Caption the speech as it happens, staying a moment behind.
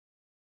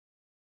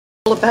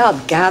all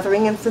about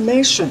gathering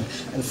information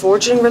and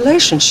forging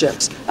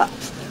relationships.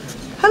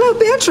 Hello,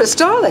 Beatrice,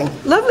 darling.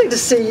 Lovely to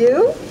see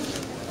you.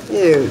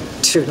 You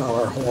 $2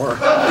 whore.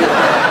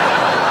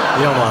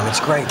 You know, Mom, it's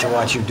great to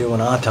watch you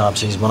doing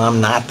autopsies when I'm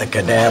not the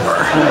cadaver.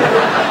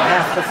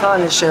 Half the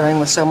fun is sharing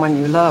with someone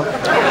you love.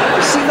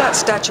 You see that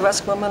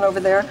statuesque woman over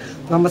there?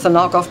 The one with the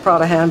knockoff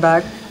Prada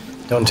handbag?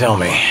 Don't tell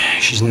me.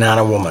 She's not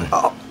a woman.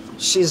 Oh,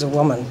 she's a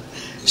woman.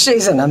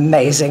 She's an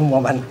amazing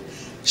woman.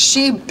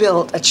 She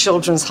built a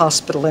children's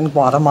hospital in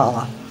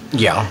Guatemala.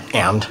 Yeah,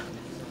 and?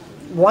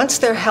 Once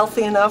they're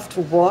healthy enough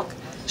to walk,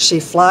 she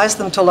flies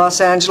them to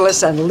Los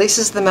Angeles and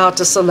leases them out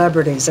to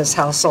celebrities as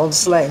household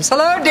slaves.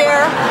 Hello,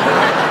 dear.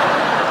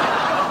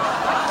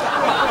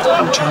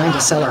 I'm trying to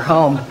sell her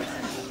home.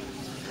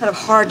 Kind of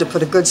hard to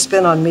put a good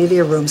spin on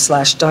media room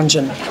 /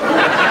 dungeon.